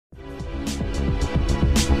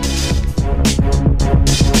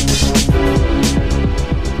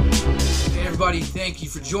Thank you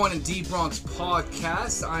for joining D Bronx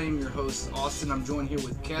Podcast. I am your host, Austin. I'm joined here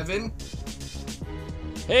with Kevin.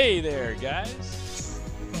 Hey there, guys.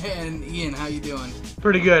 And Ian, how you doing?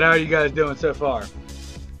 Pretty good. How are you guys doing so far?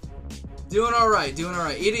 Doing all right.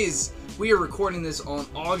 We are recording this on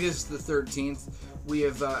August the 13th. We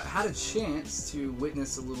have had a chance to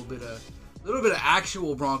witness a little bit of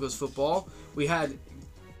actual Broncos football. We had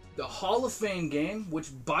the Hall of Fame game,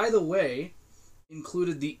 which, by the way,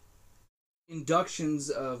 included the inductions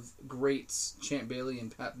of greats Champ Bailey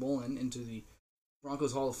and Pat Bowlen into the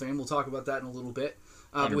Broncos Hall of Fame. We'll talk about that in a little bit.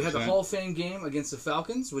 But we had the Hall of Fame game against the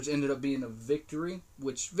Falcons, which ended up being a victory,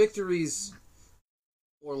 which victories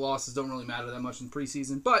or losses don't really matter that much in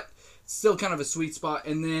preseason, but it's still kind of a sweet spot.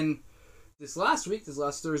 And then this last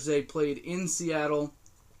Thursday, played in Seattle.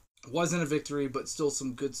 Wasn't a victory, but still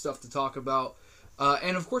some good stuff to talk about.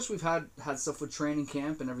 And of course, we've had stuff with training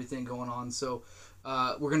camp and everything going on. So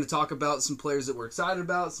we're going to talk about some players that we're excited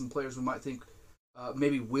about, some players we might think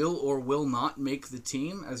maybe will or will not make the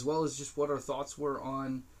team, as well as just what our thoughts were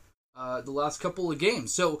on the last couple of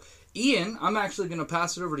games. So, Ian, I'm actually going to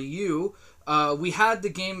pass it over to you. We had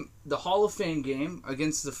the Hall of Fame game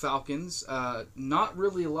against the Falcons. Not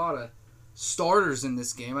really a lot of starters in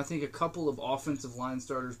this game. I think a couple of offensive line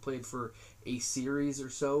starters played for a series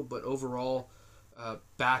or so, but overall,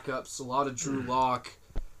 backups, a lot of Drew Lock,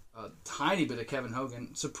 a tiny bit of Kevin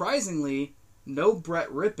Hogan. Surprisingly, no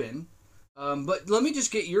Brett Rippon. But let me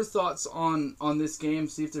just get your thoughts on this game,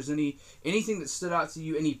 see if there's anything that stood out to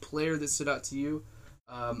you, any player that stood out to you,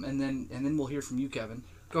 and then we'll hear from you, Kevin.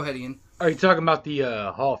 Go ahead, Ian. Are you talking about the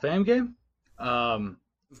Hall of Fame game?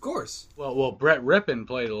 Of course. Well, Brett Rippon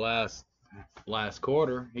played the last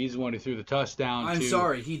quarter. He's the one who threw the touchdown. I'm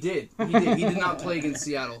sorry, he did. He did not play against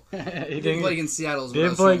Seattle. He didn't play against Seattle.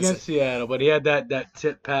 Didn't play against Seattle, but he had that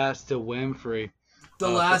tip pass to Winfrey. The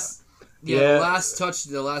last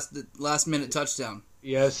minute touchdown.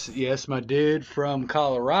 Yes, my dude from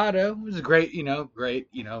Colorado. It was a great,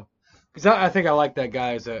 because I think I like that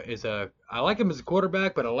guy I like him as a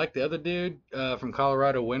quarterback, but I like the other dude from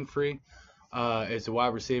Colorado, Winfrey, as a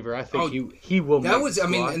wide receiver. I think he will. That was,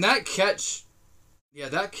 and that catch,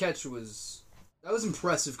 that was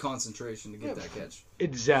impressive concentration to get that catch.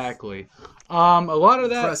 Exactly. A lot of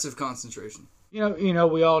that impressive concentration.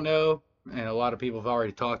 We all know. And a lot of people have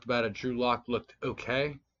already talked about it. Drew Lock looked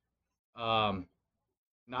okay.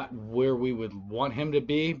 Not where we would want him to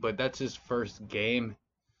be, but that's his first game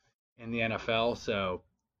in the NFL. So,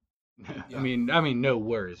 yeah. I mean, no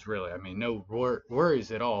worries really. No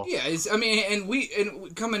worries at all. Yeah,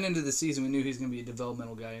 and coming into the season, we knew he was going to be a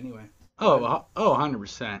developmental guy anyway.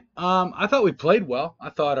 100%. I thought we played well.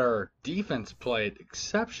 I thought our defense played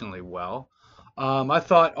exceptionally well. I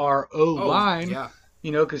thought our O-line. Yeah.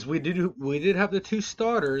 Because we did have the two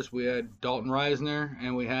starters. We had Dalton Reisner,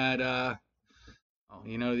 and we had the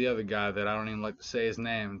other guy that I don't even like to say his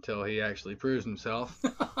name until he actually proves himself.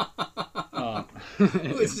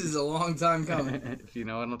 Which is a long time coming. If you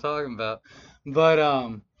know what I'm talking about. But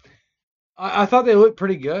I thought they looked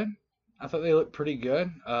pretty good. They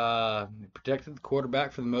protected the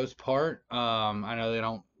quarterback for the most part. I know they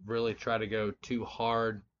don't really try to go too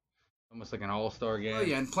hard. Almost like an all-star game. Oh,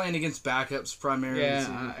 yeah, and playing against backups primarily.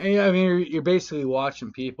 Yeah, you're basically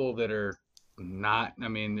watching people that are not.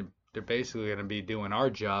 They're basically going to be doing our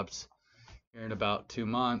jobs here in about 2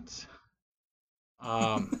 months.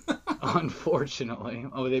 Unfortunately,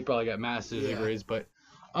 they probably got master's degrees, but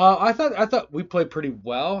I thought we played pretty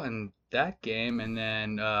well in that game, and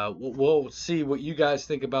then we'll see what you guys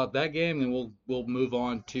think about that game, and we'll move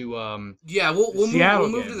on to we'll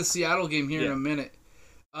move to the Seattle game here in a minute.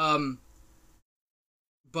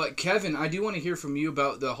 But Kevin, I do want to hear from you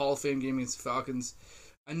about the Hall of Fame game against the Falcons.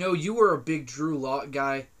 I know you were a big Drew Lock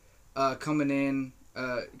guy coming in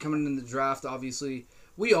the draft. Obviously,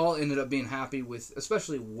 we all ended up being happy with,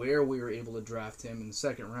 especially where we were able to draft him in the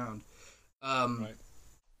second round. Right.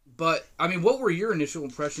 But what were your initial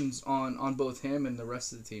impressions on both him and the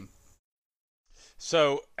rest of the team?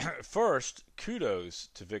 So, first, kudos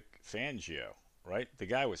to Vic Fangio. Right? The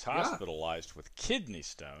guy was hospitalized with kidney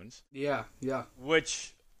stones. Yeah.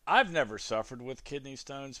 Which I've never suffered with kidney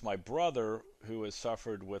stones. My brother, who has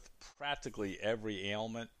suffered with practically every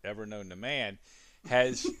ailment ever known to man,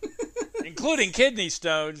 has, including kidney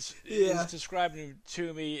stones, is described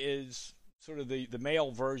to me as sort of the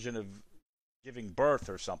male version of giving birth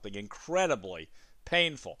or something, incredibly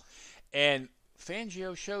painful. And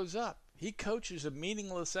Fangio shows up. He coaches a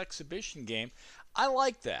meaningless exhibition game. I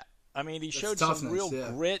like that. I mean, he That's showed toughness, some real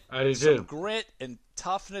yeah. grit, I do some too. grit and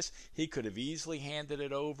toughness. He could have easily handed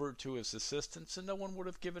it over to his assistants, and no one would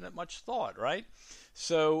have given it much thought, right?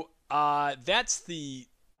 So that's the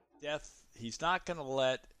death. He's not going to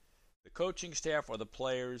let the coaching staff or the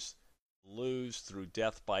players lose through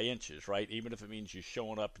death by inches, right? Even if it means you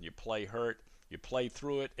showing up and you play hurt, you play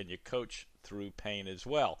through it, and you coach through pain as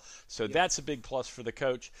well. So that's a big plus for the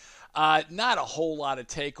coach. Not a whole lot of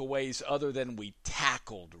takeaways other than we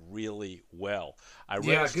tackled really well. I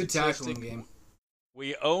read a good tackling statistic. game.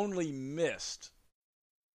 We only missed,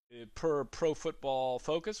 per Pro Football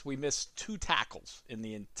Focus, we missed 2 tackles in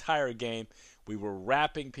the entire game. We were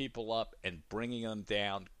wrapping people up and bringing them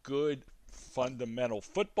down. Good fundamental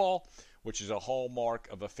football, which is a hallmark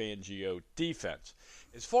of a Fangio defense.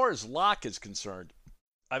 As far as Locke is concerned,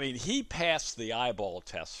 I mean, he passed the eyeball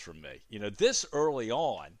test for me. You know, this early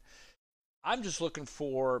on, I'm just looking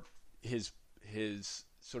for his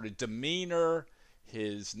sort of demeanor,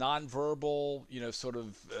 his nonverbal, sort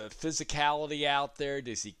of physicality out there.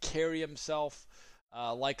 Does he carry himself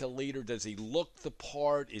like a leader? Does he look the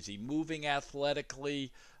part? Is he moving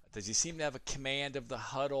athletically? Does he seem to have a command of the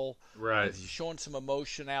huddle? Right. Is he showing some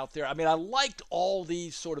emotion out there? I mean, I liked all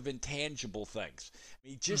these sort of intangible things.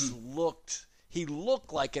 He just looked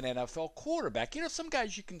like an NFL quarterback. You know, some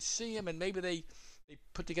guys you can see him and maybe they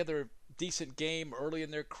put together a decent game early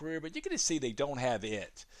in their career, but you can just see they don't have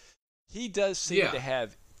it. He does seem to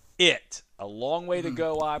have it. A long way to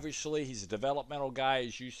go, obviously. He's a developmental guy,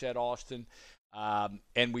 as you said, Austin.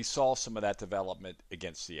 And we saw some of that development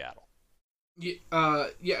against Seattle.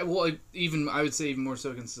 Yeah. Well, I would say even more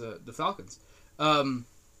so against the Falcons. The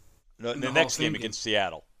next game against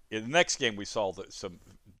Seattle. In the next game, we saw some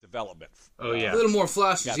development. Oh yeah, a little more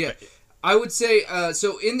flashes. Yeah, I would say.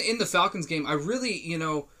 So in the Falcons game, I really,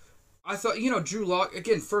 I thought, Drew Lock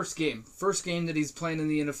again, first game that he's playing in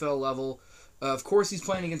the NFL level. Of course, he's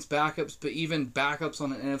playing against backups, but even backups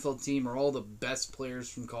on an NFL team are all the best players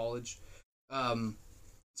from college.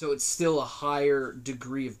 So it's still a higher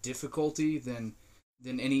degree of difficulty than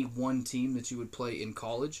any one team that you would play in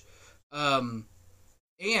college. And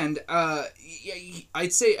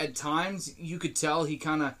I'd say at times you could tell he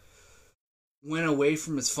kind of went away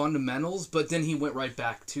from his fundamentals, but then he went right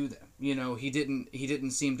back to them. He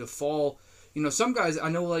didn't seem to fall. Some guys, I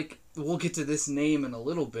know, like, we'll get to this name in a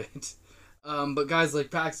little bit, but guys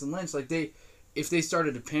like Paxton Lynch, like, if they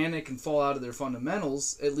started to panic and fall out of their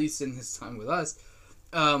fundamentals, at least in his time with us,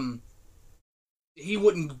 he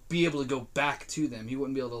wouldn't be able to go back to them. He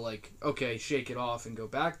wouldn't be able to, like, okay, shake it off and go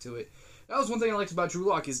back to it. That was one thing I liked about Drew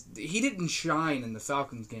Lock, is he didn't shine in the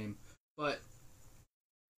Falcons game, but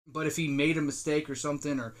if he made a mistake or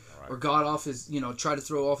something, or got off his, tried to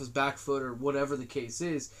throw off his back foot or whatever the case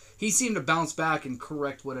is, he seemed to bounce back and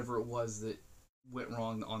correct whatever it was that went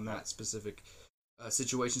wrong on that specific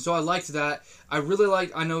situation. So I liked that. I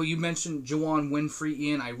know you mentioned Juwann Winfree,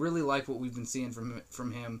 Ian. I really like what we've been seeing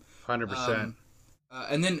from him. 100%.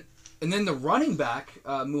 And then the running back,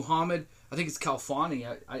 Muhammad, I think it's Kalfani.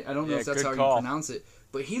 I don't know if that's how you pronounce it,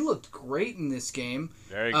 but he looked great in this game.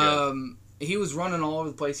 Very good. He was running all over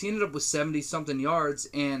the place. He ended up with 70-something yards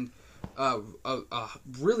and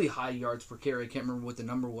really high yards per carry. I can't remember what the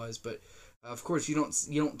number was, but of course you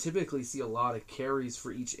don't typically see a lot of carries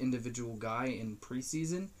for each individual guy in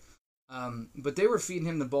preseason. But they were feeding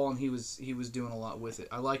him the ball, and he was doing a lot with it.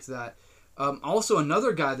 I liked that. Also,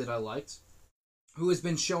 another guy that I liked, who has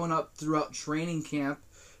been showing up throughout training camp,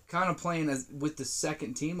 kind of playing with the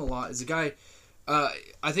second team a lot, is a guy.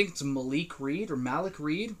 I think it's Malik Reed.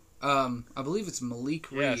 I believe it's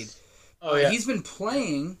Malik Reed. Yes. Oh yeah, he's been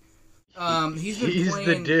playing. He's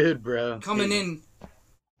the dude, bro. Coming in,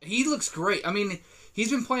 he looks great. I mean,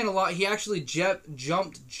 he's been playing a lot. He actually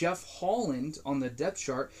jumped Jeff Holland on the depth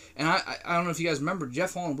chart, and I don't know if you guys remember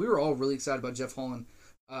Jeff Holland. We were all really excited about Jeff Holland,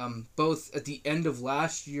 both at the end of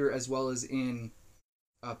last year as well as in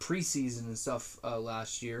preseason and stuff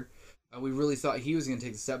last year. We really thought he was going to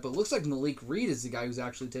take the step, but it looks like Malik Reed is the guy who's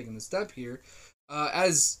actually taking the step here.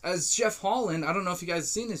 As Jeff Holland, I don't know if you guys have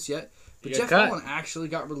seen this yet, but Jeff Holland actually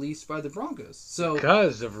got released by the Broncos. So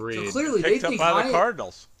because of Reed, so clearly picked they think up by the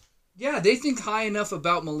Cardinals. Yeah, they think high enough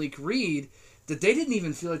about Malik Reed that they didn't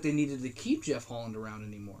even feel like they needed to keep Jeff Holland around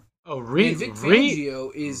anymore. Oh, Reed, Vic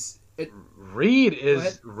Fangio is Reed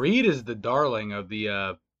is the darling of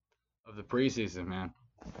the preseason, man.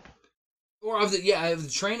 Or of the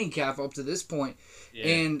training camp up to this point. Yeah.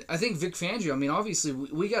 And I think Vic Fangio, I mean, obviously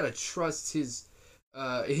we got to trust his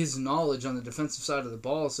knowledge on the defensive side of the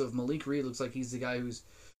ball. So if Malik Reed looks like he's the guy who's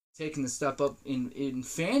taking the step up in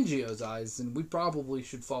Fangio's eyes, then we probably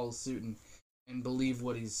should follow suit and believe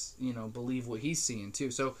what he's seeing too.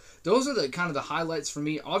 So those are the kind of the highlights for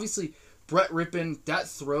me. Obviously, Brett Rypien, that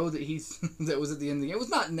throw that that was at the end of the game was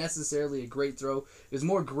not necessarily a great throw. It was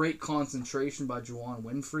more great concentration by Juwann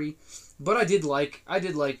Winfree. But I did like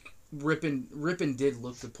Rypien. Rypien did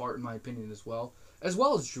look the part in my opinion as well as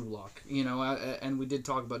Drew Lock. And we did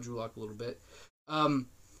talk about Drew Lock a little bit.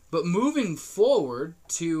 But moving forward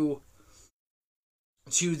to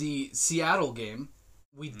the Seattle game,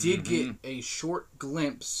 we did get a short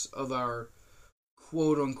glimpse of our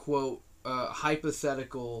quote-unquote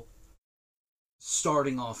hypothetical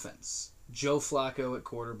starting offense. Joe Flacco at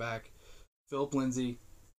quarterback, Philip Lindsay,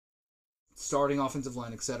 starting offensive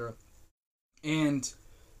line, etc. And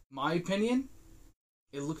my opinion,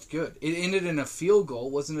 it looked good. It ended in a field goal,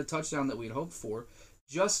 wasn't a touchdown that we'd hoped for,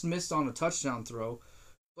 just missed on a touchdown throw.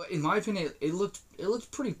 But in my opinion, it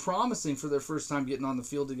looked pretty promising for their first time getting on the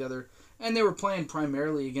field together. And they were playing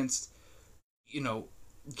primarily against,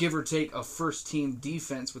 give or take a first-team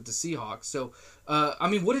defense with the Seahawks. So,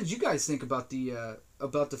 what did you guys think about the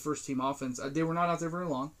first-team offense? They were not out there very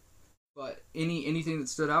long, but anything that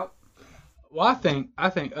stood out? Well, I think,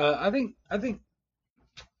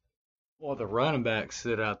 well, the running back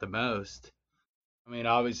stood out the most.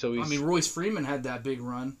 Obviously, Royce Freeman had that big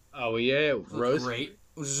run. Oh yeah, Royce, great,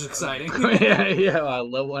 which is exciting. yeah, I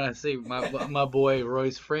love when I see my boy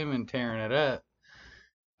Royce Freeman tearing it up.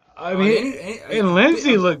 And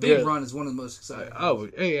Lindsey looked good. Big run is one of the most exciting. Oh,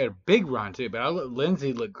 he had a big run too, but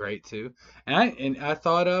Lindsey looked great too, and I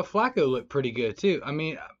thought Flacco looked pretty good too.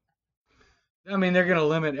 They're gonna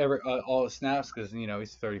limit all the snaps because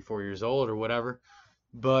he's 34 years old or whatever,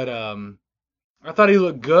 but I thought he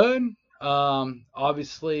looked good.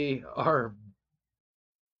 Obviously, a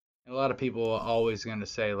lot of people are always gonna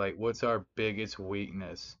say like, what's our biggest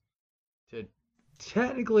weakness?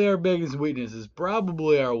 Technically, our biggest weakness is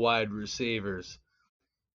probably our wide receivers.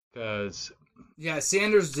 Because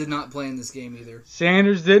Sanders did not play in this game either.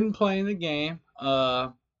 Sanders didn't play in the game.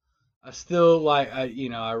 I still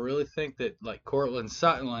I really think that like Cortland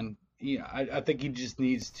Sutton, I think he just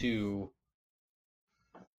needs to,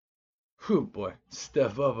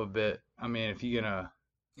 step up a bit. If you're gonna,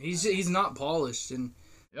 he's not polished and.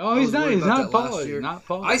 Oh, he's not polished. Not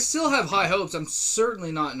polished. I still have high hopes. I'm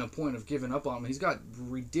certainly not in a point of giving up on him. He's got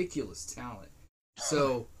ridiculous talent.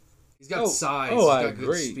 So he's got size. He's got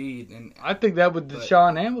good speed, and I think that with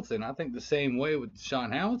Deshaun Hamilton. I think the same way with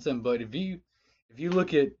Deshaun Hamilton. But if you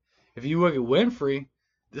look at Winfree,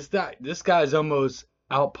 this guy's almost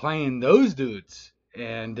outplaying those dudes,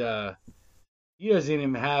 and he doesn't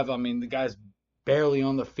even have. The guy's barely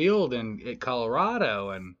on the field at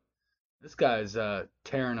Colorado, and this guy's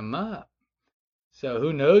tearing them up. So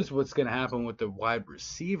who knows what's going to happen with the wide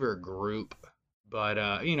receiver group. But,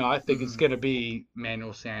 I think it's going to be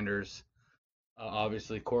Manuel Sanders.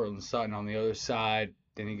 Obviously, Cortland Sutton on the other side.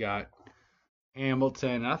 Then you got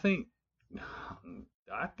Hamilton. I think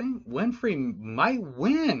Winfree might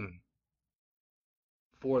win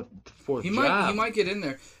fourth job. He might get in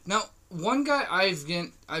there. Now, one guy I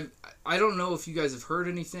don't know if you guys have heard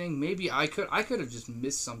anything. Maybe I could have just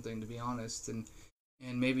missed something, to be honest, and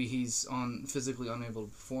maybe he's physically unable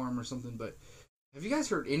to perform or something. But have you guys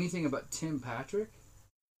heard anything about Tim Patrick?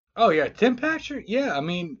 Oh yeah, Tim Patrick. Yeah,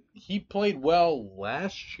 he played well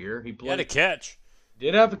last year. He had a catch.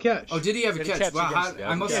 Did have a catch. Oh, did he have a catch? Wow,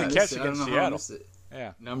 I must have missed it. I don't know how I missed it.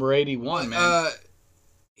 Yeah, number 81, man.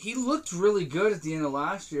 He looked really good at the end of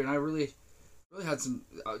last year, and I really had some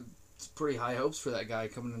pretty high hopes for that guy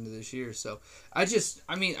coming into this year. So I just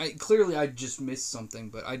missed something,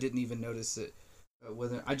 but I didn't even notice it.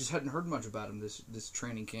 Whether I just hadn't heard much about him this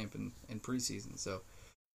training camp and preseason. So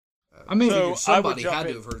somebody had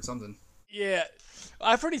to have heard something. Yeah,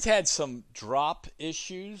 I've heard he's had some drop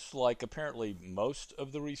issues, like apparently most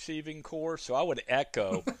of the receiving core. So I would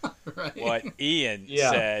echo right. what Ian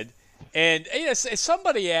said. And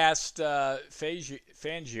somebody asked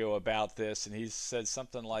Fangio about this, and he said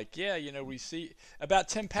something like, about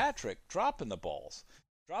Tim Patrick dropping the ball.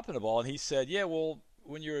 And he said,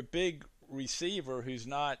 when you're a big receiver who's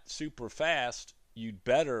not super fast, you'd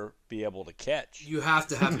better be able to catch. You have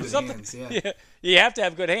to have good hands, yeah. You have to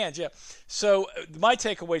have good hands, yeah. So my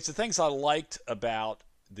takeaways, the things I liked about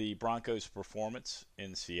the Broncos' performance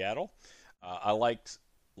in Seattle, I liked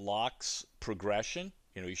Lock's progression.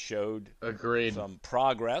 He showed some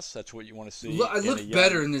progress. That's what you want to see. I looked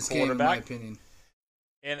better in this game, in my opinion.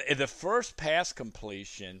 And the first pass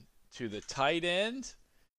completion to the tight end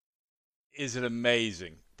is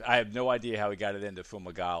amazing. I have no idea how he got it into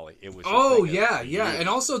Fumagalli. It was. And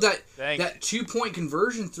also that 2-point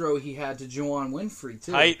conversion throw he had to Juwann Winfree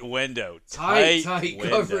too. Tight window. Tight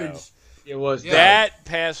coverage. It was Yeah. That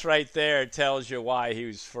pass right there tells you why he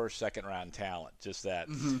was first, second round talent. Just that.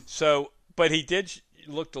 Mm-hmm. So, but he did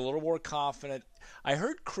looked a little more confident. I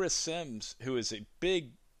heard Chris Sims, who is a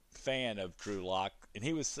big fan of Drew Lock, and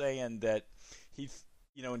he was saying that he,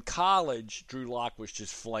 in college, Drew Lock was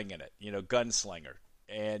just flinging it, gunslinger.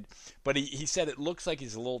 But he said it looks like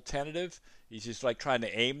he's a little tentative. He's just like trying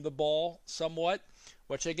to aim the ball somewhat,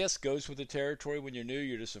 which I guess goes with the territory. When you're new,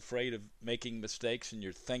 you're just afraid of making mistakes and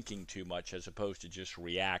you're thinking too much as opposed to just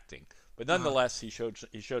reacting. But nonetheless, he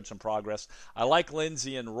showed some progress. I like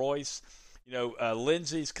Lindsey and Royce.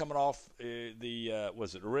 Lindsey's coming off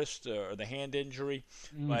the wrist or the hand injury,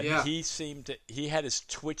 but Yeah. he had his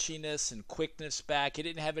twitchiness and quickness back. He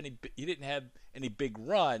didn't have any big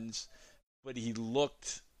runs, but he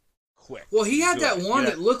looked quick. Well, he had Good. that one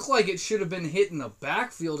that looked like it should have been hit in the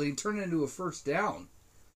backfield, and he turned it into a first down.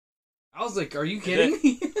 I was like, "Are you kidding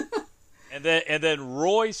me?" And then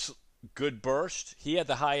Royce, good burst. He had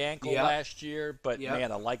the high ankle Yep. last year, but Yep.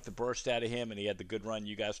 man, I like the burst out of him, and he had the good run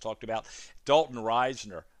you guys talked about. Dalton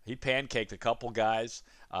Reisner, he pancaked a couple guys.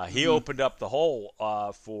 He opened up the hole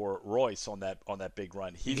for Royce on that big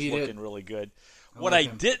run. He's He looking did. really good. I What like I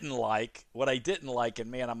him. didn't like, and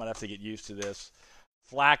man, I'm gonna have to get used to this.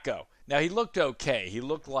 Flacco. Now he looked okay. He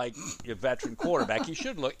looked like a veteran quarterback. He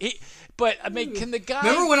should look. But I mean, can the guy?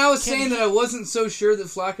 Remember when I was saying that I wasn't so sure that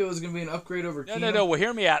Flacco was going to be an upgrade over Keenum? No. Well,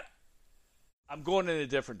 hear me out. I'm going in a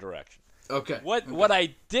different direction. Okay. What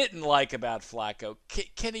I didn't like about Flacco,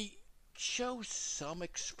 can he show some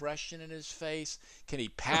expression in his face? Can he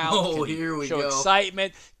pout? Oh, Can he here we show go.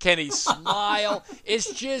 excitement? Can he smile?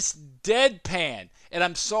 It's just deadpan. And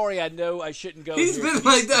I'm sorry, I know I shouldn't go He's here. been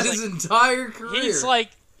like that his entire career.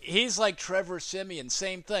 He's like Trevor Siemian,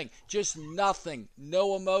 same thing. Just nothing,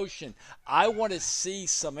 no emotion. I want to see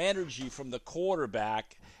some energy from the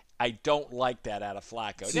quarterback. I don't like that out of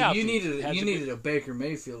Flacco. See, Now, you if he needed has a Baker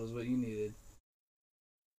Mayfield is what you needed.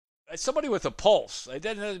 somebody with a pulse. It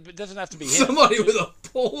doesn't have to be him. Somebody Just with a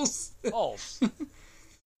pulse. pulse.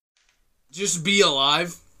 Just be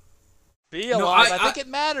alive. Be No, alive. I think it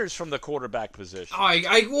matters from the quarterback position.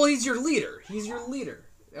 Well, he's your leader. He's your leader.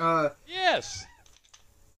 Yes.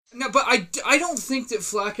 No, but I don't think that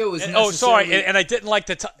Flacco is. Sorry, and I didn't like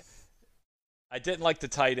the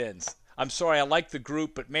tight ends. I'm sorry, I like the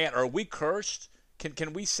group, but man, are we cursed?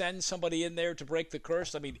 Can we send somebody in there to break the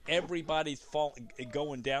curse? I mean, everybody's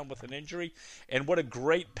going down with an injury, and what a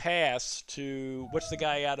great pass to what's the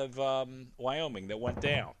guy out of Wyoming that went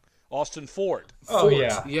down? Austin Ford. Oh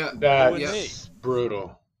yeah, Yeah. that's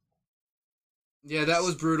brutal. Yeah, that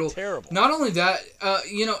was brutal. Terrible. Not only that,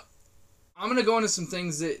 I'm gonna go into some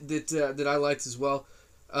things that I liked as well,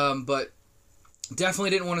 but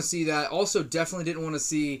definitely didn't want to see that. Also, definitely didn't want to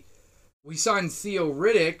see. We signed Theo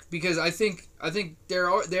Riddick because I think they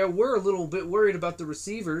were a little bit worried about the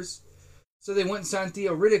receivers, so they went and signed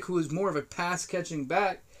Theo Riddick, who is more of a pass catching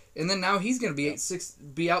back, and then now he's going to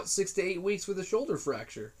be out 6 to 8 weeks with a shoulder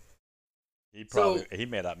fracture. He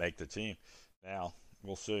may not make the team. Now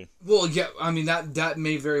we'll see. Well, yeah, I mean that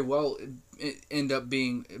may very well end up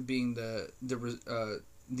being the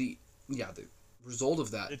result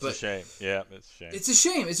of that. It's a shame. Yeah, it's a shame. It's a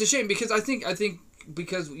shame. It's a shame because I think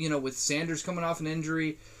because with Sanders coming off an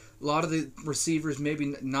injury, a lot of the receivers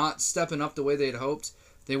maybe not stepping up the way they had hoped.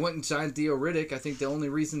 They went and signed Theo Riddick. I think the only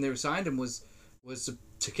reason they signed him was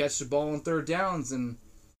to catch the ball on third downs, and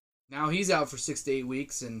now he's out for 6 to 8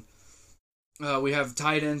 weeks, and we have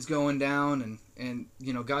tight ends going down, and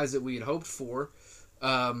guys that we had hoped for.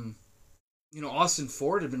 Austin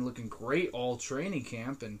Ford had been looking great all training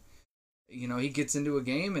camp, and he gets into a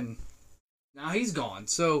game and now he's gone.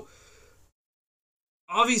 So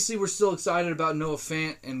obviously we're still excited about Noah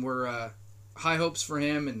Fant, and we're high hopes for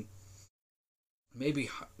him, and maybe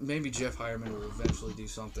Jeff Hireman will eventually do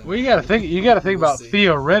something. Well, you got to think We'll about see.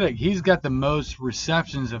 Theo Riddick. He's got the most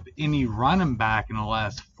receptions of any running back in the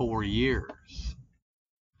last 4 years.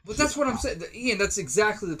 But that's what I'm saying, Ian. That's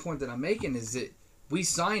exactly the point that I'm making. Is that we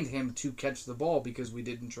signed him to catch the ball because we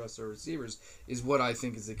didn't trust our receivers. Is what I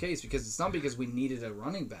think is the case, because it's not because we needed a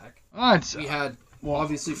running back. We had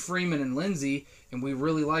obviously Freeman and Lindsey, and we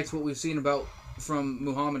really liked what we've seen from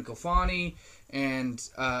Muhammad Kofani and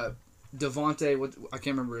Devontae. I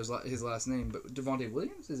can't remember his last name, but Devontae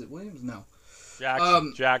Williams. Is it Williams? No.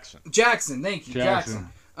 Jackson. Thank you, Jackson.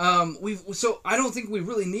 So I don't think we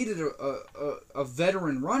really needed a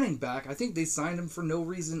veteran running back. I think they signed him for no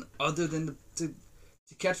reason other than to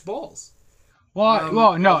catch balls.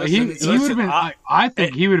 No, he would have been. I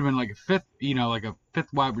think Hey. he would have been like a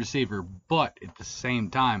fifth wide receiver. But at the same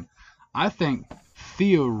time, I think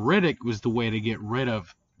Theo Riddick was the way to get rid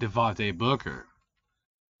of Devontae Booker.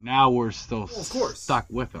 Now we're still Well, of course. stuck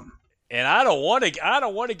with him. And I don't want to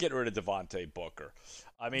get rid of Devontae Booker.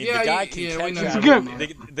 I mean, the guy can catch out of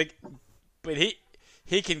but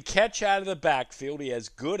he can catch out of the backfield. He has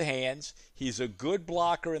good hands. He's a good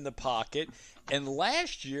blocker in the pocket. And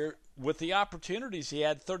last year, with the opportunities he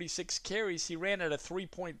had, 36 carries, he ran at a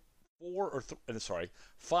 5.4 or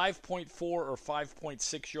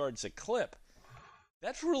 5.6 yards a clip.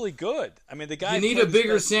 That's really good. I mean, the guy. You need a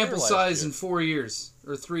bigger sample size in 4 years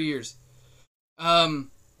or 3 years.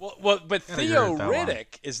 But Theo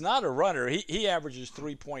Riddick is not a runner. He averages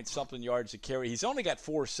 3-point-something yards a carry. He's only got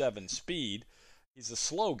 4.7 speed. He's a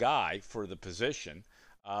slow guy for the position.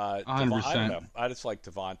 100%. I don't know. I just like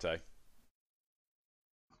Devontae.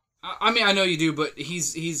 I mean, I know you do, but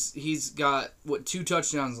he's got 2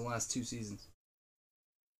 touchdowns in the last 2 seasons.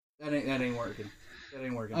 That ain't working.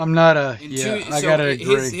 I'm not a I gotta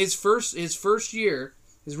agree. His first year,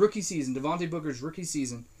 his rookie season, Devontae Booker's rookie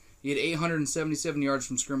season, he had 877 yards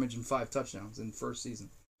from scrimmage and 5 touchdowns in the first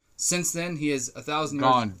season. Since then, he has 1,000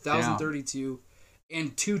 yards, 1,032,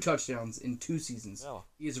 and 2 touchdowns in 2 seasons. Oh.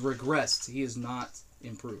 He has regressed. He has not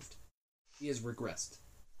improved. He has regressed.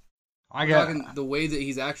 Talking the way that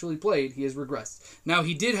he's actually played, he has regressed. Now,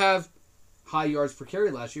 he did have high yards per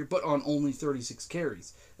carry last year, but on only 36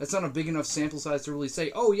 carries. That's not a big enough sample size to really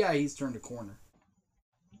say, oh, yeah, he's turned a corner.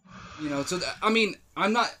 I mean,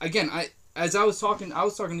 I'm not, again, I was talking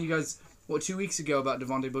to you guys, 2 weeks ago about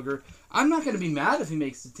Devontae Booker. I'm not going to be mad if he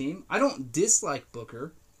makes the team. I don't dislike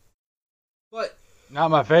Booker, but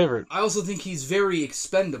not my favorite. I also think he's very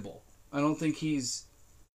expendable. I don't think he's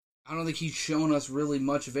shown us really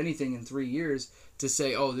much of anything in 3 years to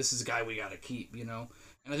say, oh, this is a guy we got to keep, And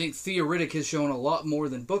I think Theo Riddick has shown a lot more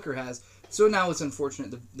than Booker has. So now it's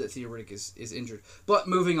unfortunate that Theo Riddick is injured. But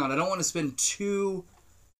moving on, I don't want to spend too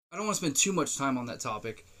much time on that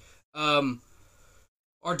topic.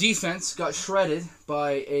 Our defense got shredded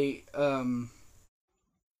by a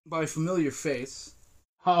familiar face.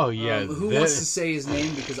 Oh yeah. Who wants to say his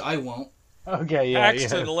name, because I won't. Okay, yeah.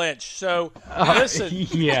 Paxton Lynch. So listen,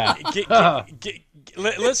 yeah.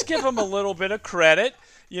 Let's give him a little bit of credit.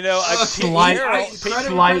 Slight credit.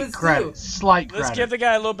 Let's give the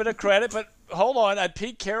guy a little bit of credit, but hold on.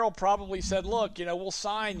 Pete Carroll probably said, "Look, we'll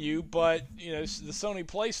sign you, but the Sony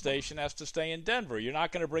PlayStation has to stay in Denver. You're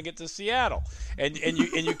not going to bring it to Seattle, and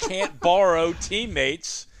you can't borrow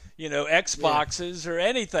teammates, Xboxes or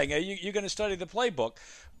anything. You're going to study the playbook."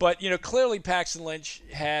 But, clearly Paxton Lynch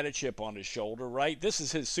had a chip on his shoulder, right? This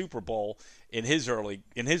is his Super Bowl in his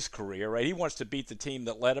career, right? He wants to beat the team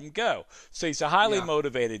that let him go. So he's a highly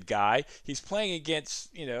motivated guy. He's playing against,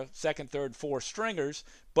 second, third, fourth stringers,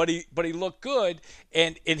 but he looked good.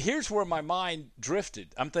 And here's where my mind drifted.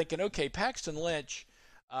 I'm thinking, okay, Paxton Lynch,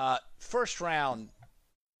 first round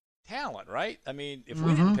talent, right? I mean, if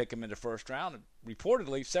we didn't pick him in the first round,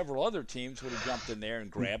 reportedly several other teams would have jumped in there and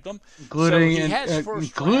grabbed him, including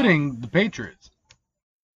the Patriots.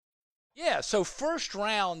 Yeah, so first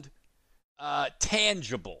round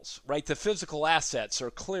tangibles, right? The physical assets are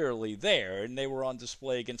clearly there, and they were on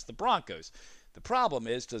display against the Broncos. The problem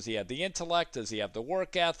is, does he have the intellect? Does he have the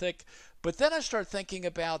work ethic? But then I start thinking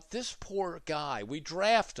about this poor guy. We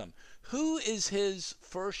draft him. Who is his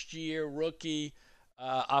first-year rookie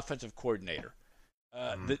offensive coordinator?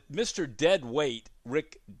 Mr. Deadweight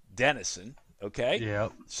Rick Dennison. Okay. Yeah.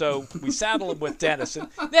 So we saddle him with Dennison.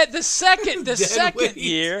 The second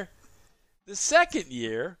year,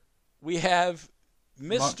 we have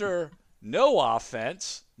Mr. No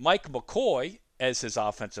Offense, Mike McCoy, as his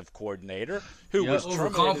offensive coordinator, who was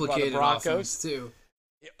terminated by the Broncos. Too.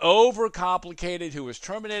 Overcomplicated, who was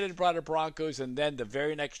terminated by the Broncos, and then the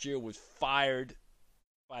very next year was fired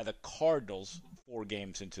by the Cardinals 4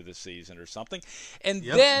 games into the season or something. And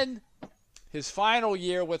then his final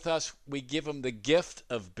year with us, we give him the gift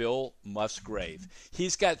of Bill Musgrave.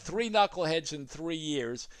 He's got 3 knuckleheads in 3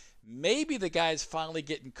 years. Maybe the guy's finally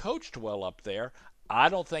getting coached well up there. I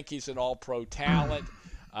don't think he's an all-pro talent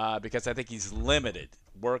because I think he's limited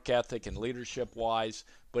work ethic and leadership-wise.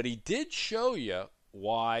 But he did show you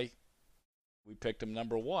why we picked him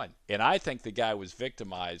number 1. And I think the guy was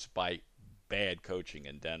victimized by bad coaching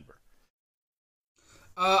in Denver.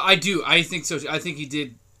 I do. I think so. I think he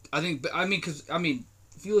did. Because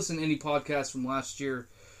if you listen to any podcast from last year,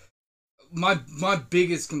 my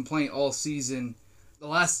biggest complaint all season, the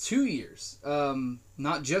last 2 years,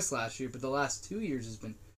 not just last year, but the last 2 years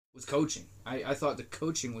was coaching. I thought the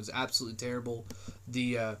coaching was absolutely terrible.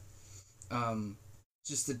 The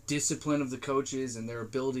just the discipline of the coaches and their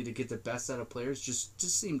ability to get the best out of players just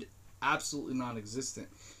seemed absolutely non-existent.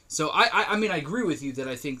 So I agree with you that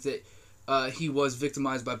I think that he was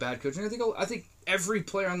victimized by bad coaching. I think every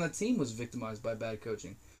player on that team was victimized by bad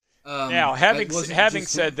coaching. Now, having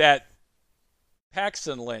said that,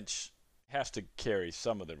 Paxton Lynch has to carry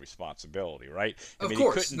some of the responsibility, right? Of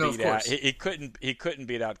course. He couldn't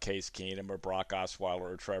beat out Case Keenum or Brock Osweiler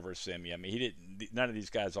or Trevor Siemian. I mean, none of these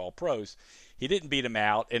guys all pros. He didn't beat him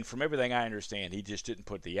out, and from everything I understand, he just didn't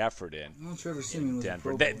put the effort in. Well, Trevor Siemian was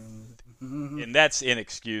Denver. a Pro Bowler. And that's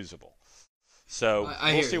inexcusable. So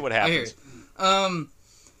we'll see what happens.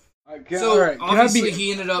 Obviously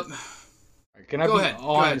he ended up. Can I go be ahead.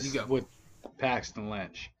 honest Go ahead, with Paxton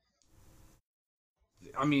Lynch?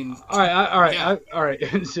 I mean, all right. Yeah. All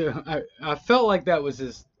right. So I felt like that was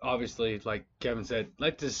his, obviously, like Kevin said,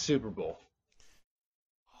 like this Super Bowl.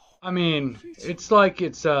 I mean, it's like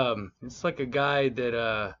a guy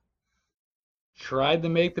that tried to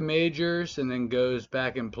make the majors and then goes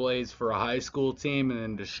back and plays for a high school team and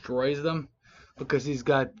then destroys them because he's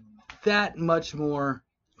got that much more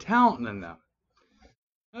talent than them.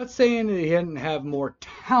 I'm not saying that he didn't have more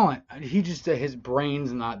talent. He just his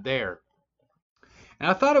brain's not there. And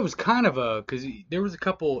I thought it was kind of because there was a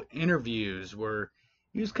couple interviews where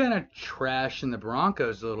he was kind of trashing the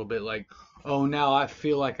Broncos a little bit, like, oh, now I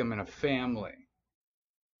feel like I'm in a family.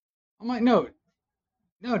 I'm like, no,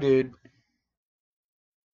 dude.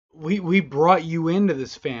 We brought you into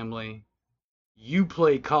this family. You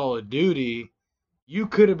play Call of Duty. You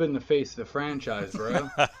could have been the face of the franchise, bro.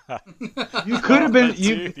 You could have been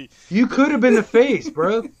you could have been the face,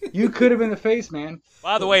 bro. You could have been the face, man.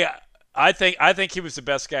 By the way, I think he was the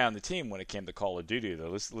best guy on the team when it came to Call of Duty, though.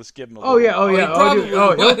 Let's give him a.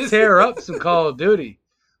 He'll tear up some Call of Duty,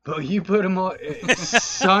 but you put him on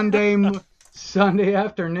Sunday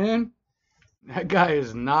afternoon. That guy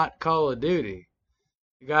is not Call of Duty.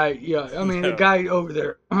 The guy, the guy over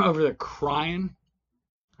there crying.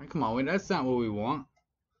 Like, come on, that's not what we want.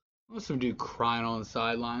 I want some dude crying on the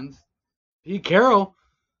sidelines. Pete Carroll,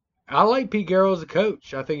 I like Pete Carroll as a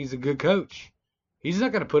coach. I think he's a good coach. He's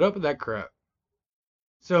not going to put up with that crap.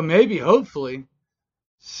 So maybe, hopefully,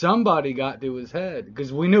 somebody got to his head.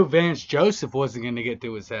 Because we knew Vance Joseph wasn't going to get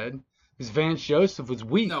to his head. Because Vance Joseph was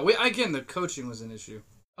weak. No, again, the coaching was an issue.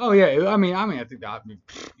 Oh, yeah. I think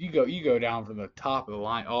you go down from the top of the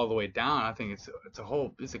line all the way down. I think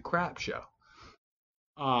it's a crap show.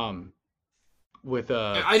 I don't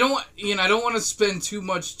want to spend too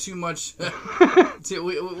much. You don't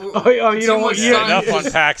want enough on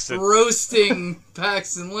Paxton roasting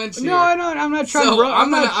Paxton Lynch here. No, I'm not trying to.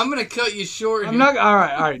 I'm gonna cut you short. I'm not. All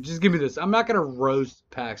right. Just give me this. I'm not gonna roast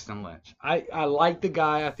Paxton Lynch. I like the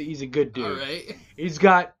guy. I think he's a good dude. All right. He's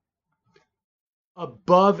got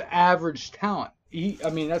above average talent.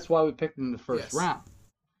 That's why we picked him in the first round.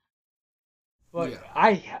 But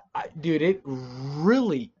yeah. Dude, it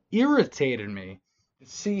really irritated me to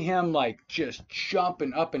see him like just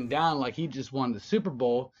jumping up and down like he just won the Super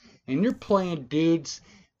Bowl, and you're playing dudes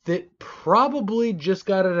that probably just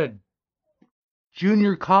got out of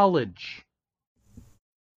junior college.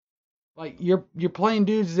 Like you're playing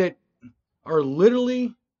dudes that are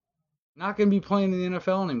literally not going to be playing in the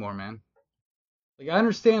NFL anymore, man. Like I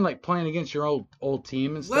understand like playing against your old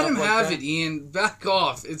team and stuff. Let him like have that. it, Ian. Back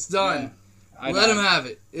off. It's done. Yeah. Let him have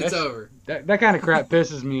it. It's over. That kind of crap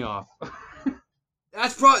pisses me off.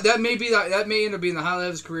 That may end up being the highlight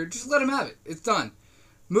of his career. Just let him have it. It's done.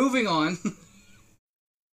 Moving on.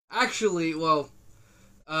 Actually, let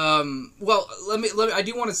me. I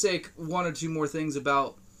do want to say one or two more things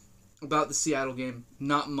about the Seattle game.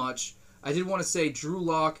 Not much. I did want to say Drew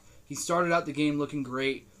Lock. He started out the game looking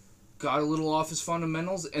great, got a little off his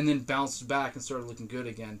fundamentals, and then bounced back and started looking good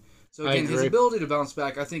again. So again, his ability to bounce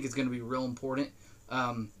back, I think, is going to be real important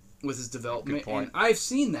with his development. And I've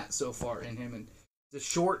seen that so far in him. And the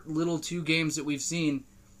short little 2 games that we've seen,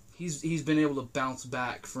 he's been able to bounce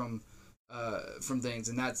back from things,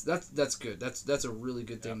 and that's good. That's a really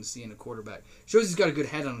good thing to see in a quarterback. Shows he's got a good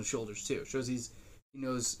head on his shoulders too. Shows he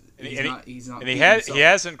knows he's not. And he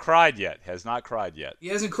hasn't cried yet. Has not cried yet. He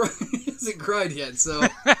hasn't cried. He hasn't cried yet. So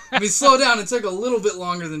slow down. It took a little bit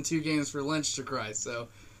longer than 2 games for Lynch to cry. So.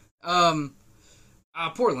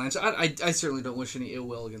 Poor Lynch. I certainly don't wish any ill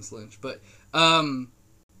will against Lynch, but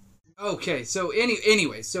okay. So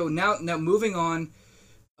anyway, so now moving on.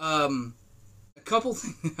 A couple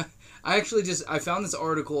things. I found this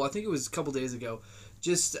article. I think it was a couple days ago.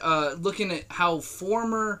 Just looking at how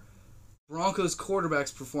former Broncos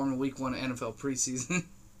quarterbacks performed in Week 1 NFL preseason.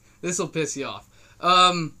 This will piss you off.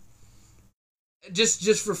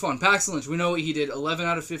 Just for fun, Paxton Lynch. We know what he did. 11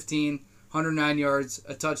 out of 15. 109 yards,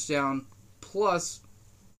 a touchdown, plus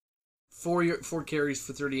 4 carries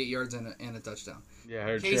for 38 yards and a touchdown. Yeah, I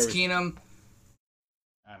heard Case Keenum.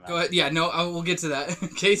 Go ahead. Yeah, no, we'll get to that.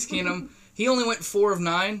 Case Keenum, he only went 4 of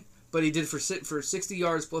 9, but he did for 60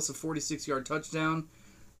 yards plus a 46-yard touchdown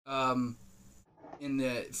in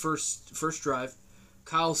the first drive.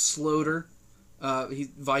 Kyle Sloter,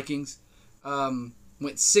 Vikings,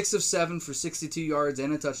 went 6 of 7 for 62 yards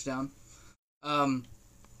and a touchdown.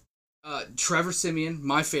 Trevor Siemian,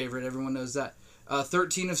 my favorite, everyone knows that.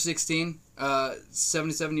 13 of 16,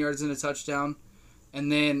 77 yards and a touchdown. And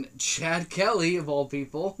then Chad Kelly, of all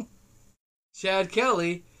people. Chad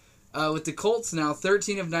Kelly, with the Colts now,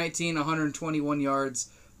 13 of 19, 121 yards,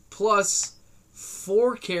 plus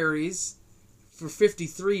 4 carries for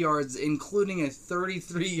 53 yards, including a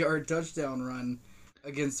 33-yard touchdown run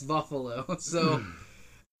against Buffalo. So,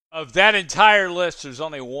 of that entire list, there's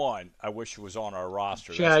only one I wish was on our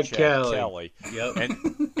roster. Chad That's Chad Kelly. Yep.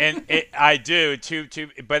 And I do too,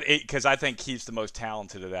 but because I think he's the most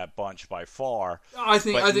talented of that bunch by far. I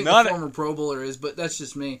think the former Pro Bowler is, but that's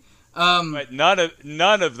just me. But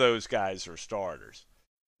none of those guys are starters.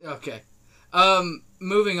 Okay.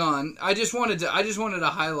 Moving on. I just wanted to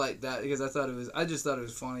highlight that because I just thought it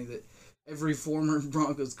was funny that every former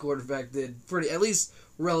Broncos quarterback did at least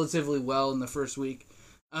relatively well in the first week.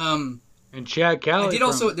 And Chad Kelly. I did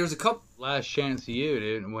also. There's a couple. Last Chance U,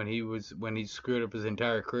 dude. When he screwed up his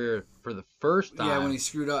entire career for the first time. Yeah, when he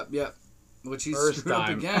screwed up. Yep. Which he first screwed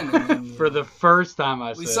time. up again. For the first time,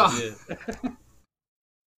 we saw.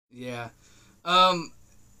 Yeah. A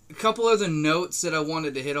couple other notes that I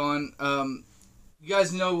wanted to hit on. You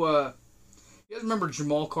guys know. You guys remember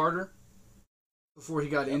Jamal Carter before he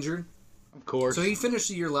got injured? Of course. So he finished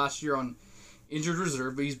the year last year on injured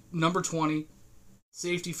reserve, but he's number 20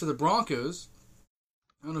 safety for the Broncos.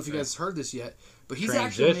 I don't know if you guys heard this yet, but he's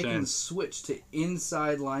actually making the switch to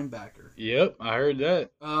inside linebacker. Yep, I heard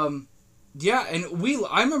that. Yeah, and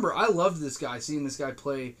I remember I loved this guy, seeing this guy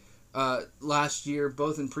play last year,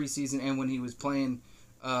 both in preseason and when he was playing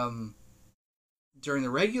during the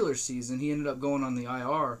regular season. He ended up going on the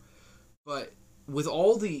IR, but with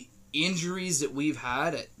all the injuries that we've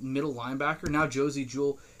had at middle linebacker, now Josey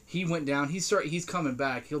Jewell, he went down. He's coming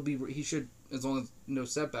back. He should, as long as no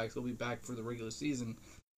setbacks, he'll be back for the regular season.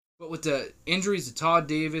 But with the injuries to Todd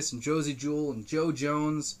Davis and Josey Jewell and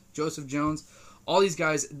Joseph Jones, all these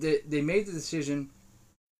guys, they made the decision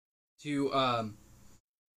to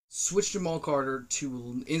switch Jamal Carter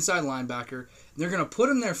to inside linebacker. They're going to put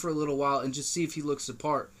him there for a little while and just see if he looks the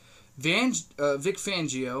part. Vic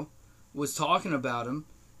Fangio was talking about him,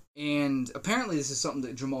 and apparently this is something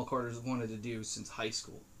that Jamal Carter's wanted to do since high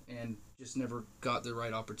school and just never got the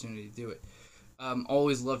right opportunity to do it.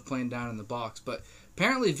 Always loved playing down in the box, but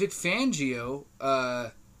apparently Vic Fangio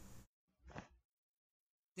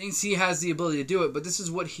thinks he has the ability to do it, but this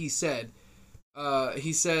is what he said.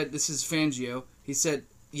 He said, this is Fangio, he said,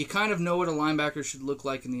 you kind of know what a linebacker should look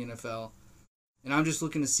like in the NFL, and I'm just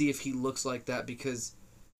looking to see if he looks like that because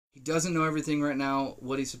he doesn't know everything right now,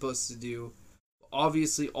 what he's supposed to do.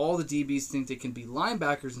 Obviously, all the DBs think they can be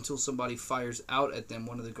linebackers until somebody fires out at them,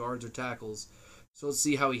 one of the guards or tackles. So let's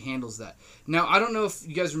see how he handles that. Now, I don't know if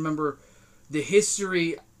you guys remember the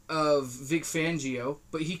history of Vic Fangio,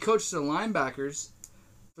 but he coached the linebackers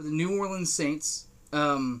for the New Orleans Saints.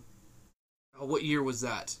 What year was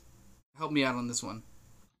that? Help me out on this one.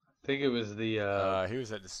 I think it was the. He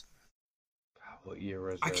was at this. What year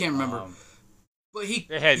was it? I can't remember. But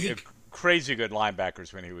they had crazy good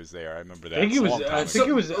linebackers when he was there. I remember that. I think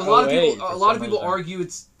it was. A lot of people argue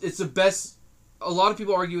it's the best. A lot of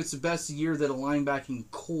people argue it's the best year that a linebacking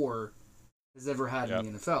core has ever had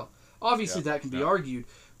in the NFL. Obviously, that can be argued,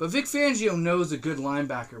 but Vic Fangio knows a good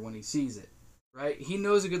linebacker when he sees it, right? He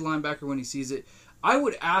knows a good linebacker when he sees it. I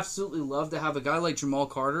would absolutely love to have a guy like Jamal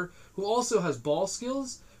Carter, who also has ball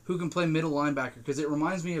skills, who can play middle linebacker, because it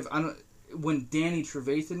reminds me of when Danny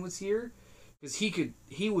Trevathan was here, because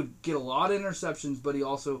he would get a lot of interceptions, but he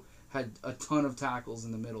also had a ton of tackles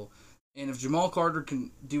in the middle. And if Jamal Carter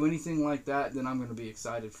can do anything like that, then I'm going to be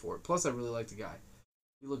excited for it. Plus, I really like the guy.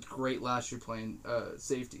 He looked great last year playing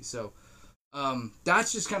safety. So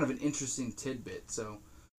that's just kind of an interesting tidbit. So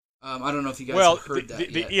I don't know if you guys have heard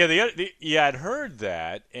that yet. I'd heard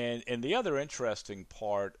that. And the other interesting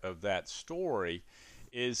part of that story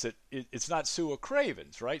is that it's not Sua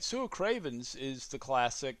Cravens, right? Sua Cravens is the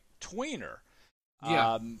classic tweener.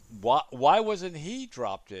 Yeah. Why wasn't he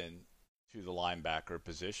dropped in to the linebacker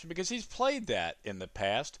position? Because he's played that in the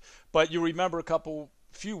past. But you remember a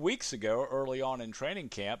few weeks ago, early on in training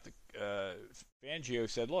camp, Fangio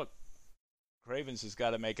said, look, Cravens has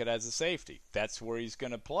got to make it as a safety. That's where he's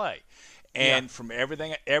going to play. And from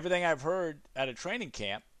everything I've heard out of training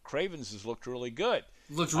camp, Cravens has looked really good.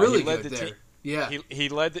 Looked really good there. Yeah. He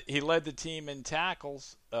led the team in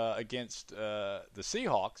tackles against the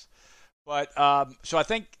Seahawks. But so I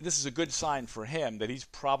think this is a good sign for him that he's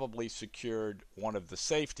probably secured one of the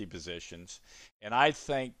safety positions. And I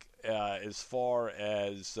think as far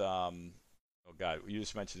as oh God, you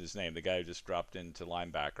just mentioned his name, the guy who just dropped into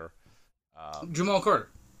linebacker, Jamal Carter.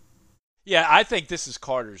 Yeah, I think this is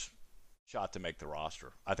Carter's shot to make the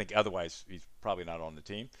roster. I think otherwise he's probably not on the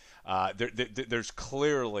team. There's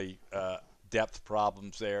clearly depth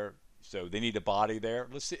problems there, so they need a body there.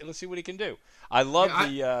 Let's see what he can do. I love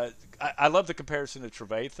I love the comparison to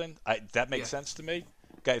Trevathan. That makes sense to me.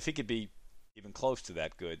 Okay, if he could be even close to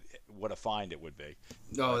that good, what a find it would be.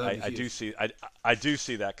 Oh, I do see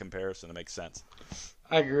that comparison. It makes sense.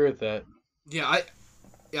 I agree with that. Yeah, I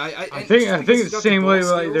think the same way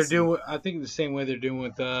like they're doing. I think the same way they're doing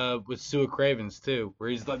with Sua Cravens too, where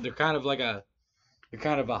he's like they're kind of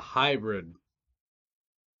a hybrid.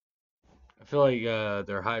 I feel like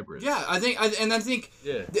they're hybrids. Yeah, I think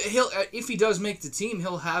yeah. He'll if he does make the team,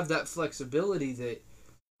 he'll have that flexibility that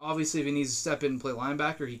obviously if he needs to step in and play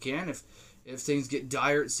linebacker, he can. If things get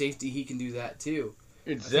dire at safety, he can do that too.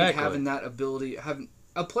 Exactly. I think having that ability, having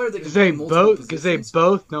a player that can play multiple positions. Because they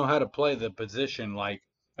both know how to play the position. Like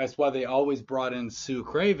that's why they always brought in Sue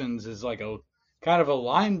Cravens as like a kind of a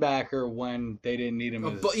linebacker when they didn't need him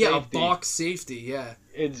as a safety. Yeah, a box safety. Yeah.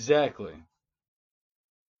 Exactly.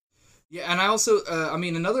 Yeah, and I also,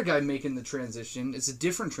 another guy making the transition. It's a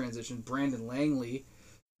different transition. Brandon Langley,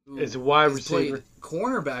 is a wide receiver,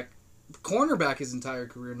 cornerback his entire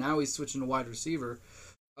career. Now he's switching to wide receiver.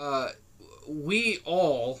 We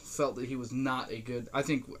all felt that he was not a good. I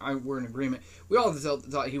think we're in agreement. We all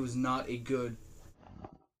thought he was not a good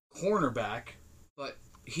cornerback, but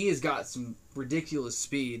he has got some ridiculous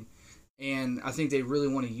speed, and I think they really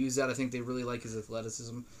want to use that. I think they really like his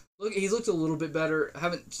athleticism. Look, he's looked a little bit better. I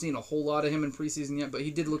haven't seen a whole lot of him in preseason yet, but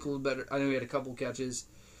he did look a little better. I know he had a couple catches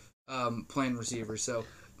playing receiver, so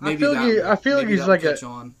maybe I feel like he's like catch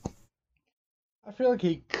on. I feel like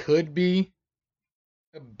he could be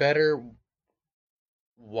a better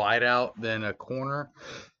wideout than a corner,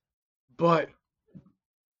 but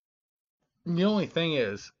the only thing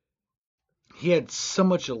is he had so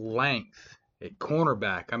much length at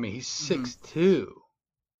cornerback. I mean, he's 6'2".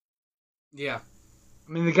 Yeah.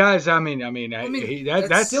 I mean, the guys.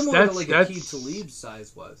 That's similar to like Aqib Talib's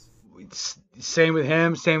size was. Same with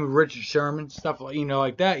him. Same with Richard Sherman. Stuff like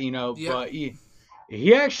that. Yeah. But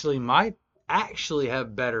he actually might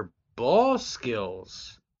have better ball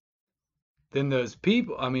skills than those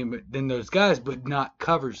people. I mean, than those guys, but not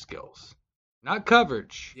coverage skills. Not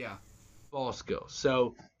coverage. Yeah. Ball skills.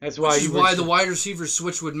 So that's why the wide receiver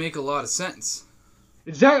switch would make a lot of sense.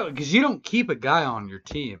 Exactly, because you don't keep a guy on your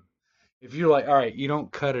team. If you're like, all right, you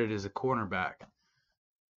don't cut it as a cornerback.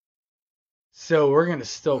 So we're going to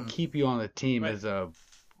still keep you on the team as a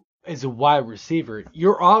wide receiver.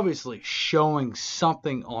 You're obviously showing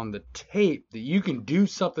something on the tape that you can do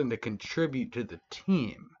something to contribute to the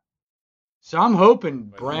team. So I'm hoping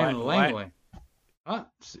Brandon Langley. Huh?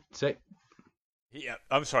 Say. Yeah,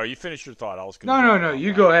 I'm sorry. You finished your thought. I was No.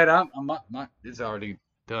 You go ahead. It's already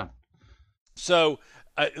done. So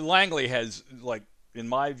Langley has, like, in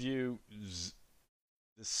my view,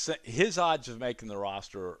 his odds of making the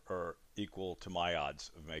roster are equal to my odds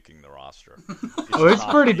of making the roster. It's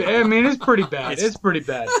pretty bad. I mean, it's pretty bad. It's pretty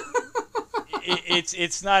bad.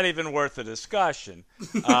 It's not even worth a discussion.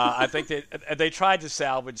 I think that they tried to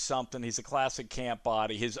salvage something. He's a classic camp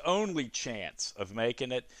body. His only chance of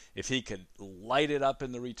making it, if he could light it up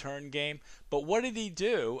in the return game. But what did he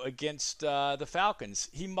do against the Falcons?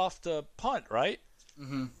 He muffed a punt, right?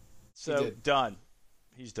 Mm-hmm. So done.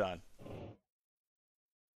 He's done.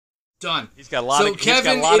 Done. He's got a lot of.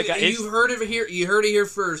 Kevin, guys. You heard it here. You heard it here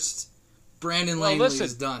first. Brandon Langley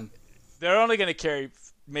is done. They're only going to carry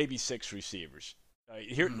maybe 6 receivers.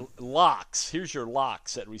 Locks. Here's your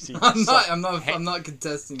locks at receiver. I'm not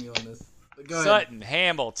contesting you on this. But go ahead. Sutton,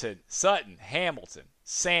 Hamilton,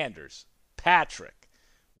 Sanders, Patrick,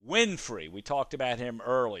 Winfrey. We talked about him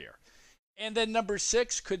earlier, and then number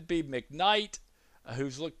 6 could be McKnight,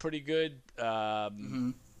 who's looked pretty good.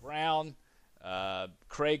 Brown,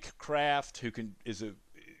 Craig Kraft, who is a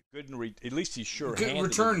good and at least he's sure-handed. Good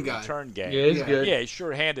return guy. Return game. Yeah, he's good. Yeah, he's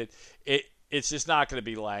sure-handed. It's just not going to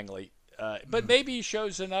be Langley. But maybe he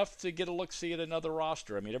shows enough to get a look-see at another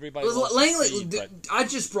roster. I mean, everybody wants Langley. to see, but... I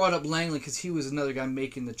just brought up Langley because he was another guy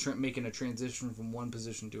making a transition from one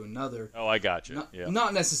position to another. Oh, I got you.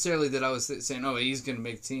 Not necessarily that I was saying, oh, he's going to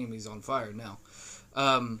make team. He's on fire now.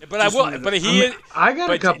 But I will. But he. I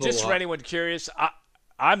got a couple. Just for anyone curious,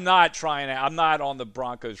 I'm not trying to. I'm not on the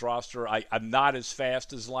Broncos roster. I'm not as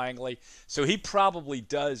fast as Langley, so he probably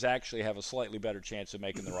does actually have a slightly better chance of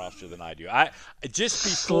making the roster than I do. I just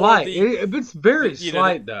before Slight. the It's very you know,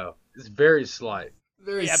 slight though. It's very slight.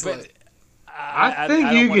 Very yeah, slight. but I think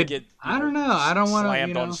I don't you want to could. get I don't know. I don't want to.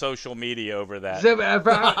 slammed on social media over that. So if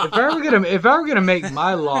I were gonna make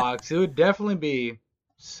my locks, it would definitely be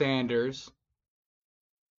Sanders,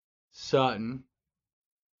 Sutton,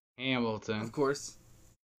 Hamilton, Of course.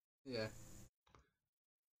 Yeah.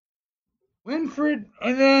 Winfred,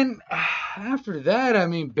 and then after that, I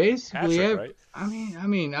mean, basically, Patrick, right? I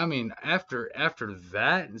mean, after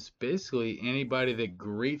that, it's basically anybody that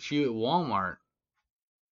greets you at Walmart.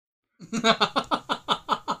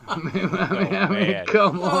 I mean, man.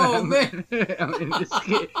 come on. Oh, man. I mean, this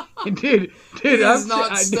kid, dude, He's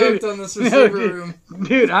not stoked on this receiver room.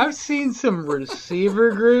 Dude, I've seen some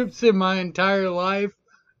receiver groups in my entire life.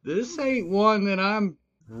 This ain't one that I'm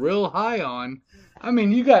real high on. I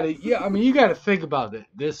mean, you gotta think about it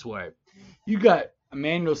this way. You got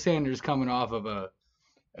Emmanuel Sanders coming off of a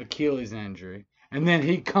Achilles injury, and then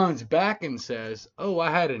he comes back and says, "Oh,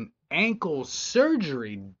 I had an ankle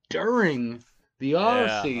surgery during the off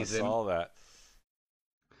Yeah, I season." saw that.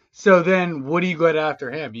 So then, what do you got after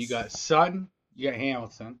him? You got Sutton, you got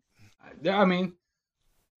Hamilton. I mean,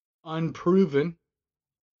 unproven,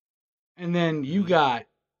 and then you got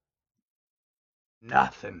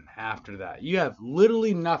nothing after that. You have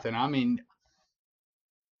literally nothing. I mean,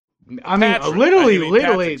 Patrick, literally,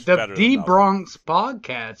 Patrick's the better than D nothing. Bronx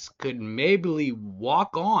podcast could maybe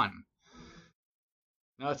walk on.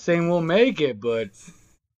 Not saying we'll make it, but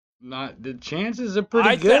not the chances are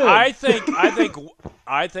pretty good. I think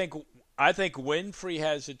Winfrey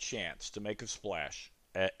has a chance to make a splash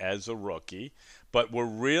as a rookie, but we're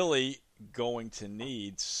really going to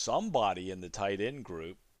need somebody in the tight end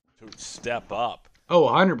group to step up. Oh,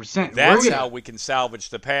 100%. That's how we can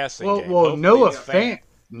salvage the passing game. Well, Hopefully Noah it's Fant.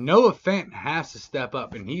 Fant has to step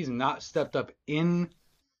up, and he's not stepped up in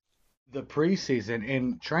the preseason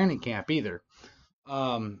in training camp either.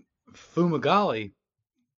 Fumagalli,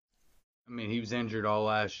 I mean, he was injured all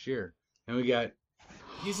last year, and we got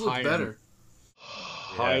He's looked better.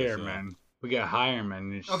 Hireman. We got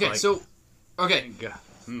Hireman. It's Okay, like, so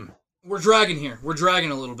we're dragging here. We're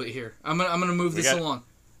dragging a little bit here. I'm gonna move this along.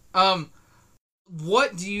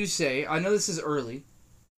 What do you say? I know this is early.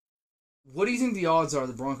 What do you think the odds are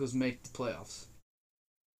the Broncos make the playoffs?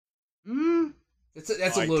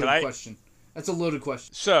 That's a loaded question. That's a loaded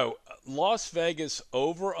question. So, Las Vegas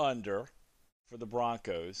over-under for the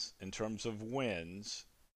Broncos in terms of wins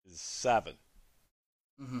is 7.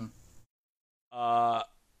 Mm-hmm.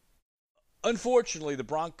 Unfortunately,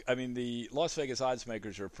 the Las Vegas odds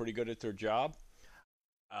makers are pretty good at their job.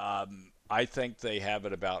 I think they have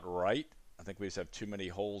it about right. I think we just have too many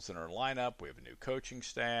holes in our lineup. We have a new coaching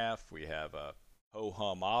staff. We have a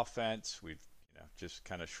ho-hum offense. We've just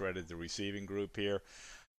kind of shredded the receiving group here.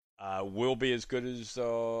 We'll be as good as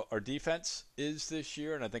our defense is this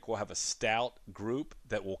year, and I think we'll have a stout group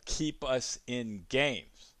that will keep us in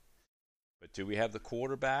games. But do we have the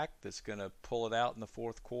quarterback that's going to pull it out in the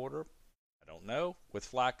fourth quarter? I don't know.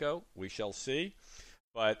 With Flacco, we shall see.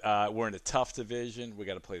 But we're in a tough division. We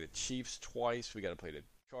got to play the Chiefs twice. We got to play the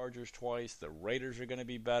Chargers twice. The Raiders are going to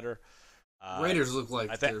be better. Raiders look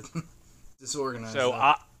like they're disorganized. So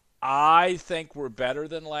I think we're better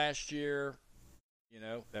than last year.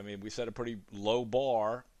 We set a pretty low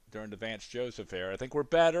bar during the Vance Joseph era. I think we're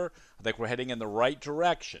better. I think we're heading in the right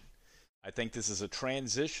direction. I think this is a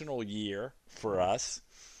transitional year for us,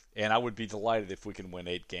 and I would be delighted if we can win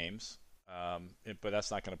 8 games. But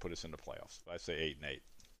that's not going to put us in the playoffs. I say 8-8.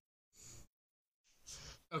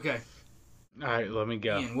 Okay. All right, let me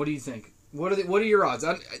go. Ian, what do you think? What are your odds?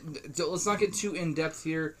 Let's not get too in depth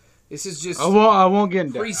here. This is just I won't get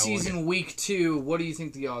in depth. Preseason week 2. What do you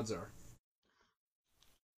think the odds are?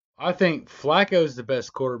 I think Flacco's the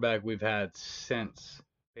best quarterback we've had since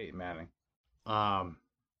Peyton Manning. Our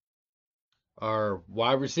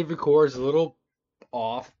wide receiver core is a little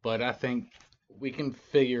off, but I think we can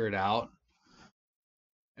figure it out.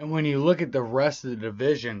 And when you look at the rest of the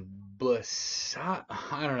division, besides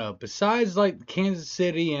like Kansas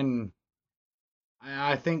City, and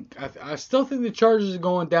I still think the Chargers are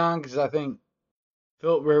going down because I think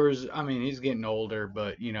Philip Rivers, he's getting older,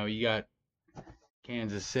 but you got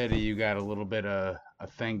Kansas City, you got a little bit of a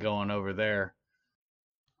thing going over there.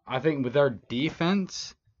 I think with our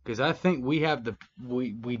defense, because I think we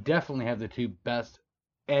definitely have the 2 best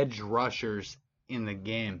edge rushers in the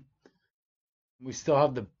game. We still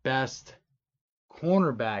have the best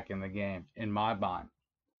cornerback in the game, in my mind.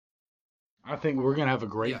 I think we're going to have a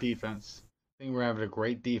great defense. I think we're having a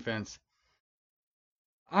great defense.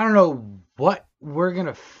 I don't know what we're going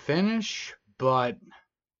to finish, but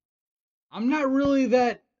I'm not really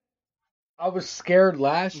that. I was scared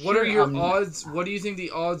last year. What are your odds? What do you think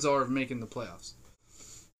the odds are of making the playoffs?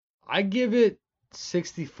 I give it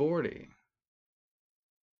 60-40.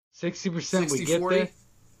 60% we get there.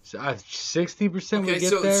 60% we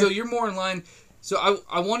get there. So you're more in line. So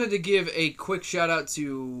I wanted to give a quick shout out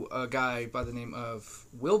to a guy by the name of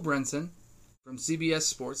Will Brenson from CBS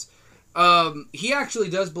Sports. He actually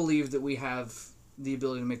does believe that we have the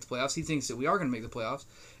ability to make the playoffs. He thinks that we are going to make the playoffs,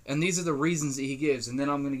 and these are the reasons that he gives. And then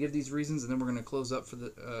I'm going to give these reasons, and then we're going to close up for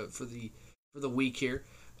the week here.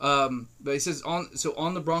 But he says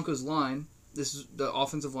on the Broncos line, this is the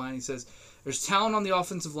offensive line. He says there's talent on the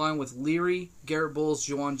offensive line with Leary, Garrett Bowles,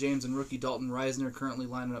 Juwan James, and rookie Dalton Reisner currently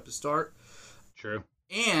lining up to start. True.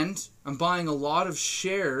 And I'm buying a lot of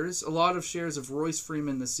shares of Royce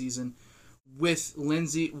Freeman this season with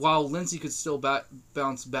Lindsey, while Lindsey could still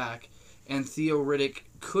bounce back, and Theo Riddick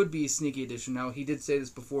could be a sneaky addition. Now, he did say this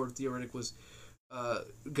before Theo Riddick was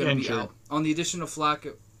going to be out. On the addition of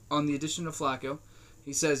Flacco,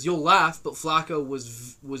 he says, you'll laugh, but Flacco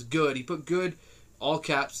was good. He put good, all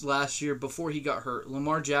caps, last year before he got hurt.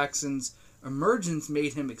 Lamar Jackson's emergence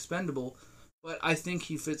made him expendable, but I think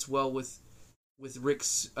he fits well with Rick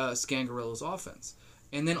Scangarello's offense.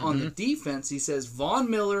 And then on the defense, he says Von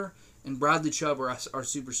Miller and Bradley Chubb are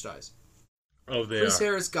superstars. Oh, they Chris are.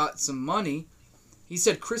 Harris got some money. He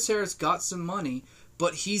said Chris Harris got some money,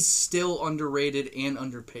 but he's still underrated and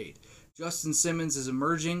underpaid. Justin Simmons is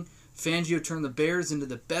emerging. Fangio turned the Bears into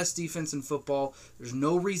the best defense in football. There's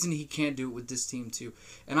no reason he can't do it with this team too.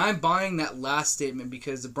 And I'm buying that last statement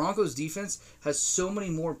because the Broncos defense has so many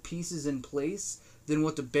more pieces in place than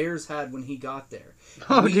what the Bears had when he got there.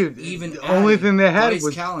 Oh, dude, the only thing they had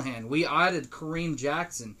was Callahan. We added Kareem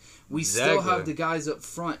Jackson. We still have the guys up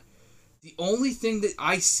front. The only thing that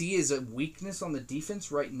I see as a weakness on the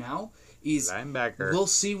defense right now is linebacker. We'll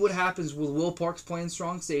see what happens with Will Parks playing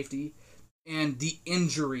strong safety and the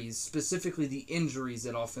injuries, specifically the injuries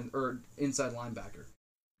at inside linebacker.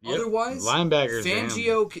 Yep. Otherwise, linebackers.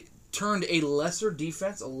 Fangio turned a lesser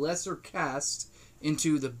defense, a lesser cast,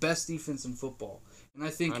 into the best defense in football. And I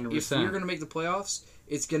think 100%. If we're going to make the playoffs,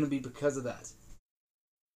 it's going to be because of that.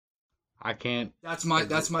 I can't. That's my.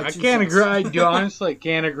 I can't agree. I honestly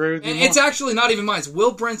can't agree with you. It's actually not even mine. It's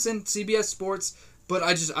Will Brenson, CBS Sports. But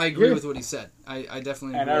I agree with what he said. I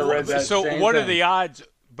definitely agree. And I read that. So what are the odds?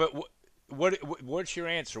 But what's your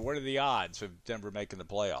answer? What are the odds of Denver making the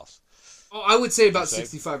playoffs? Oh, I would say about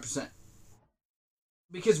 65%.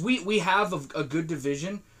 Because we have a good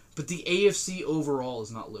division, but the AFC overall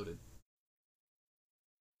is not loaded.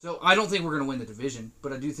 So I don't think we're going to win the division,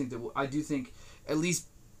 but I do think at least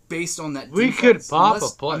based on that we defense, could pop a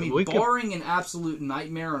play. I mean, barring an absolute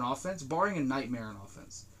nightmare on offense,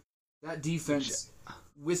 that defense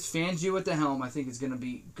with Fangio at the helm, I think is going to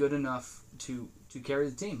be good enough to carry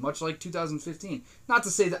the team, much like 2015. Not to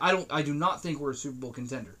say that I do not think we're a Super Bowl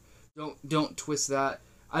contender. Don't twist that.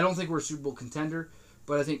 I don't think we're a Super Bowl contender,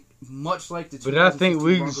 but I think much like the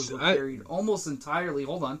 2015 Broncos were carried almost entirely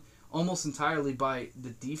by the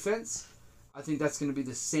defense. I think that's going to be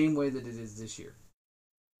the same way that it is this year.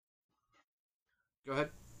 Go ahead.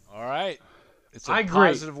 All right. It's a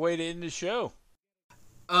positive way to end the show.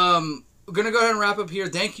 We're going to go ahead and wrap up here.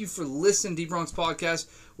 Thank you for listening to Deep Bronx Podcast.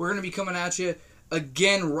 We're going to be coming at you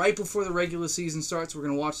again right before the regular season starts. We're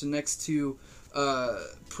going to watch the next two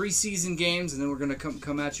preseason games, and then we're going to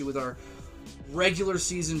come at you with our regular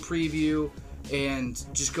season preview and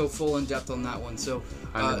just go full in depth on that one. So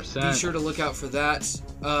be sure to look out for that.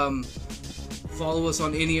 Follow us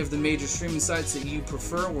on any of the major streaming sites that you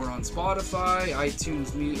prefer. We're on Spotify,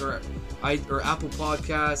 iTunes, or Apple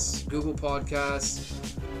Podcasts, Google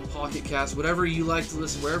Podcasts, Pocket Cast, whatever you like to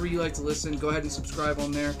listen, wherever you like to listen. Go ahead and subscribe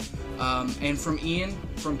on there. And from Ian,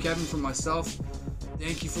 from Kevin, from myself,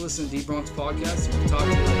 thank you for listening to Deep Bronx Podcast. We'll talk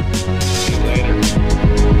to you later. See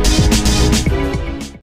you later.